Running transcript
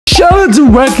Shout out to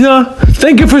Rekna.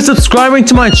 Thank you for subscribing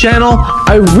to my channel.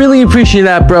 I really appreciate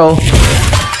that, bro.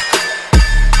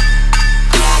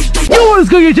 Yo, what's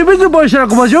good, YouTube? It's your boy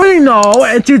Shanakomas. You already know.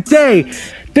 And today,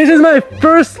 this is my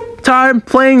first time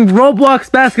playing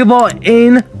Roblox basketball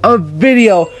in a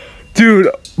video. Dude,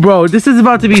 bro, this is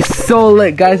about to be so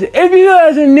lit, guys. If you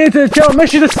guys are new to the channel, make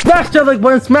sure to smash that like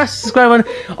button, smash the subscribe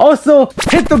button. Also,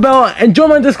 hit the bell and join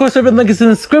my Discord server. Link is in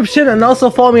the description. And also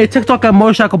follow me at TikTok at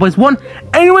MotorShackleBoys1.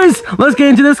 Anyways, let's get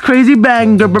into this crazy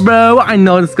banger, bro. I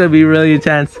know it's gonna be really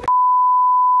intense.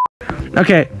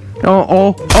 Okay.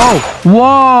 Whoa.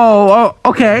 Oh,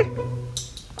 okay.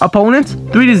 Opponent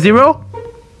 3-0.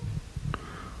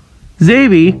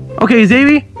 Xavi. Okay,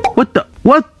 Xavi.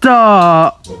 What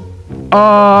the?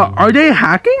 Are they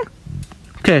hacking?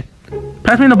 Okay,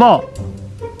 pass me the ball.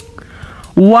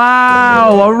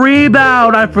 Wow, a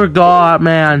rebound. I forgot,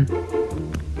 man.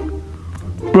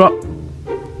 Bro,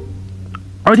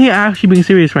 are they actually being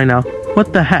serious right now?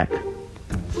 What the heck?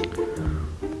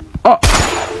 Oh,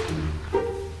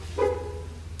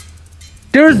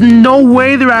 there's no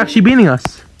way they're actually beating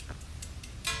us.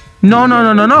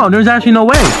 No. There's actually no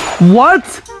way.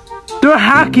 What? They're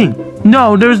hacking.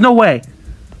 No, there's no way.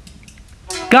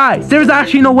 Guys, there's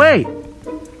actually no way.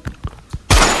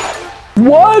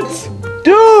 What?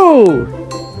 Dude!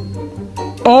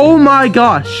 Oh my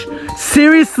gosh.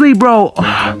 Seriously, bro.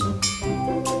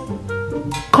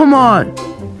 Come on.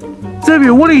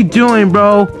 Xavier, what are you doing,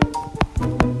 bro?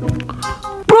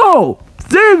 Bro!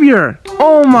 Xavier!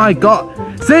 Oh my god.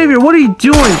 Xavier, what are you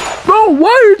doing? Bro,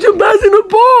 why aren't you passing the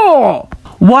ball?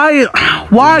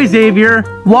 Why, Xavier?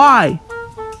 Why?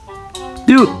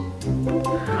 Dude.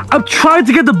 I'm trying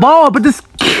to get the ball, but this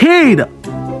kid.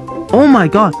 Oh my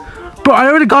god. Bro, I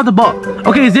already got the ball.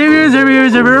 Okay,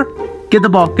 Xavier. Get the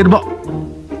ball.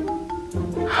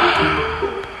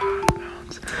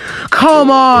 Come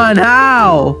on,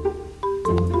 how?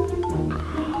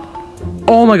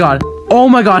 Oh my god.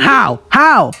 How?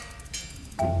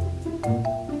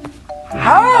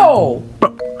 How?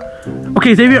 Bro.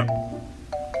 Okay, Xavier.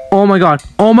 Oh my god.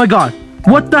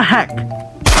 What the heck?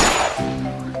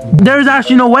 There's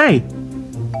actually no way.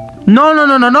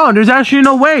 No. There's actually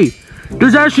no way.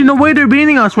 There's actually no way they're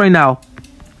beating us right now.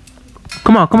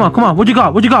 Come on. What you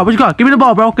got? Give me the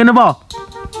ball, bro. Give me the ball,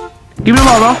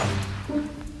 bro.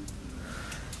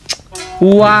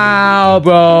 Wow,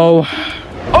 bro.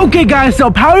 Okay, guys.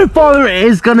 So Power Father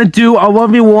is gonna do a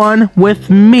 1v1 with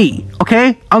me.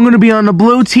 Okay, I'm gonna be on the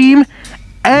blue team,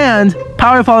 and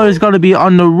Power Father is gonna be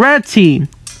on the red team.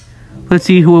 Let's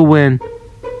see who will win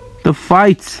the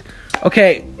fights.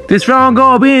 Okay, this round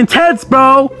gonna be intense,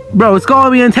 bro. Bro, it's gonna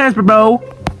be intense, bro.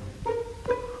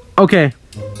 Okay.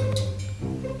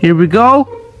 Here we go.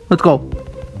 Let's go.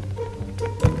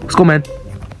 Let's go, man.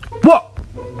 Whoa!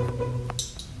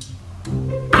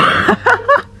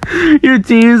 Your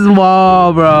team's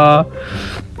small, bro.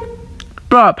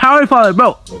 Bro, Power Father,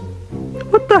 bro.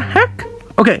 What the heck?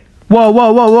 Okay. Whoa.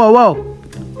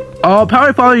 Oh,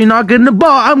 Power Father, you're not getting the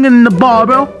ball. I'm getting the ball,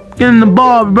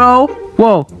 bro.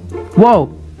 Whoa.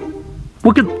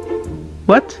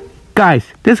 What? Guys,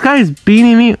 this guy is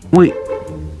beating me. Wait.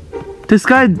 This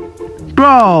guy,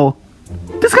 bro.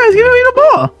 This guy's giving me the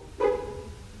ball.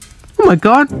 Oh my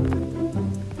god.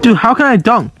 Dude, how can I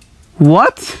dunk?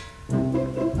 What?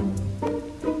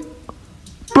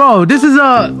 Bro, this is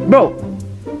bro.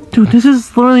 Dude, this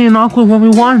is literally an awkward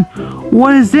 1v1.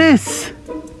 What is this?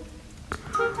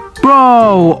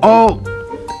 Bro, oh,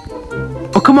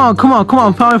 come on,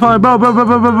 Power Father, bro, give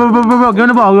me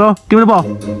the ball, bro, give me the ball.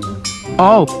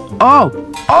 Oh,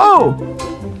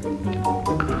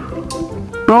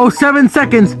 bro, 7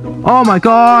 seconds. Oh my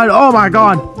god,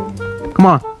 come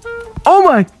on. Oh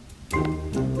my,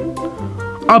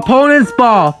 opponent's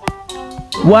ball.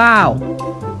 Wow.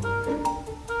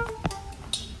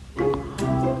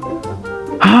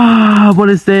 What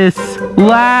is this?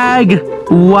 Lag.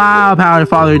 Wow, Power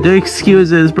Father. The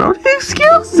excuses, bro. The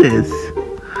excuses.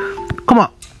 Come on.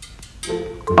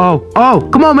 Oh,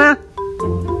 come on, man.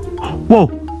 Whoa.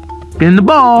 Get in the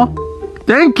ball.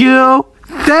 Thank you,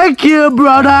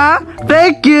 brother.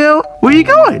 Thank you. Where you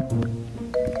going?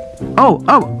 Oh,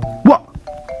 what?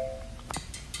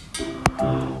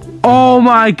 Oh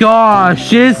my gosh.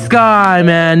 This guy,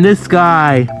 man. This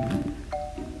guy.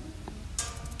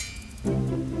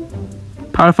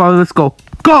 Power Father, let's go.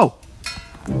 Go!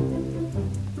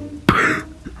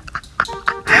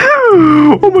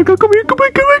 Oh my god, come here.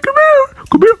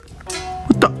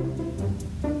 What the?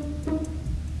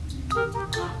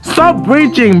 Stop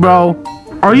breaching, bro.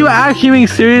 Are you actually being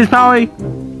serious, Power?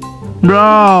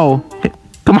 Bro.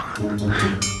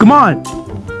 Come on.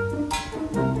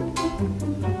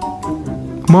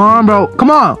 Come on, bro.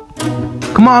 Come on.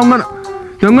 Come on, I'm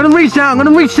gonna reach that. I'm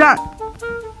gonna reach that.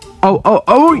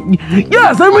 Oh.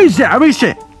 Yes, I reached it. I reached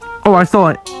it. Oh, I stole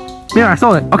it. Yeah, I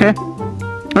stole it. Okay.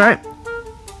 All right.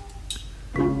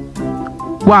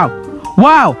 Wow.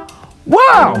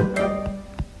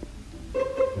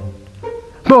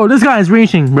 Bro, this guy is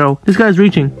reaching, bro. This guy is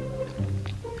reaching.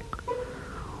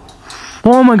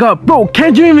 Oh my god. Bro,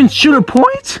 can't you even shoot a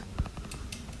point?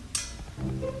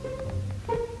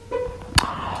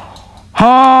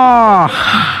 Oh,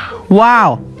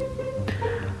 wow.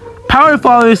 Power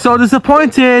Father is so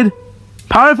disappointed.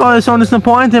 Power Father is so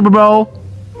disappointed, bro.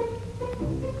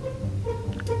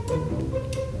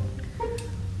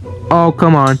 Oh,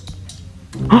 come on.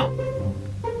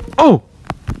 Oh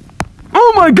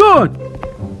my god.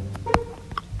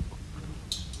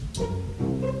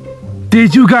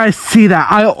 Did you guys see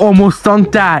that? I almost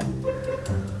dunked that.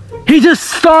 He just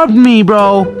stopped me,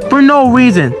 bro, for no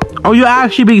reason. Are you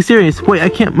actually being serious? Wait, I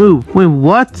can't move. Wait,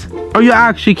 what? Are you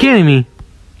actually kidding me?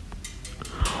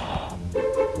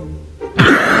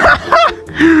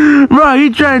 Bro,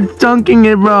 he tried dunking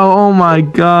it, bro. Oh my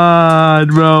god,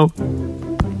 bro.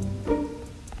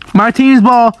 My team's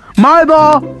ball. My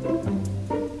ball.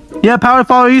 Yeah, Power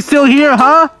Follower, you still here,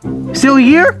 huh? Still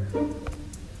here?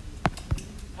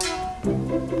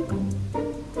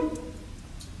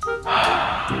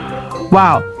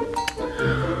 Wow.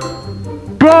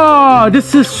 Bro,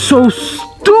 this is so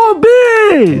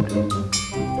stupid.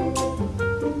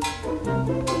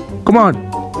 Come on.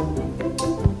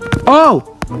 Oh.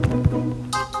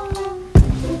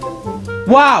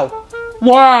 Wow.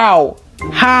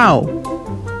 How?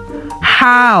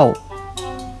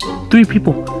 3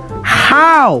 people.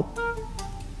 How?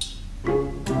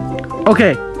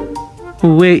 Okay.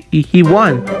 Wait, he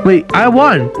won. Wait, I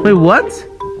won. Wait, what?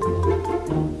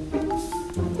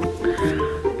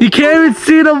 You can't even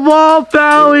see the ball,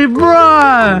 Pally,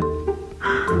 bruh.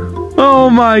 Oh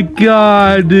my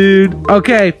god, dude.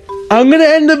 Okay, I'm gonna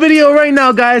end the video right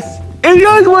now, guys. If you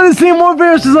guys want to see more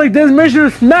videos just like this, make sure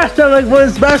to smash that like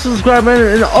button, smash the subscribe button,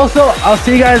 and also I'll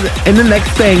see you guys in the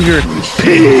next banger.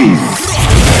 Peace.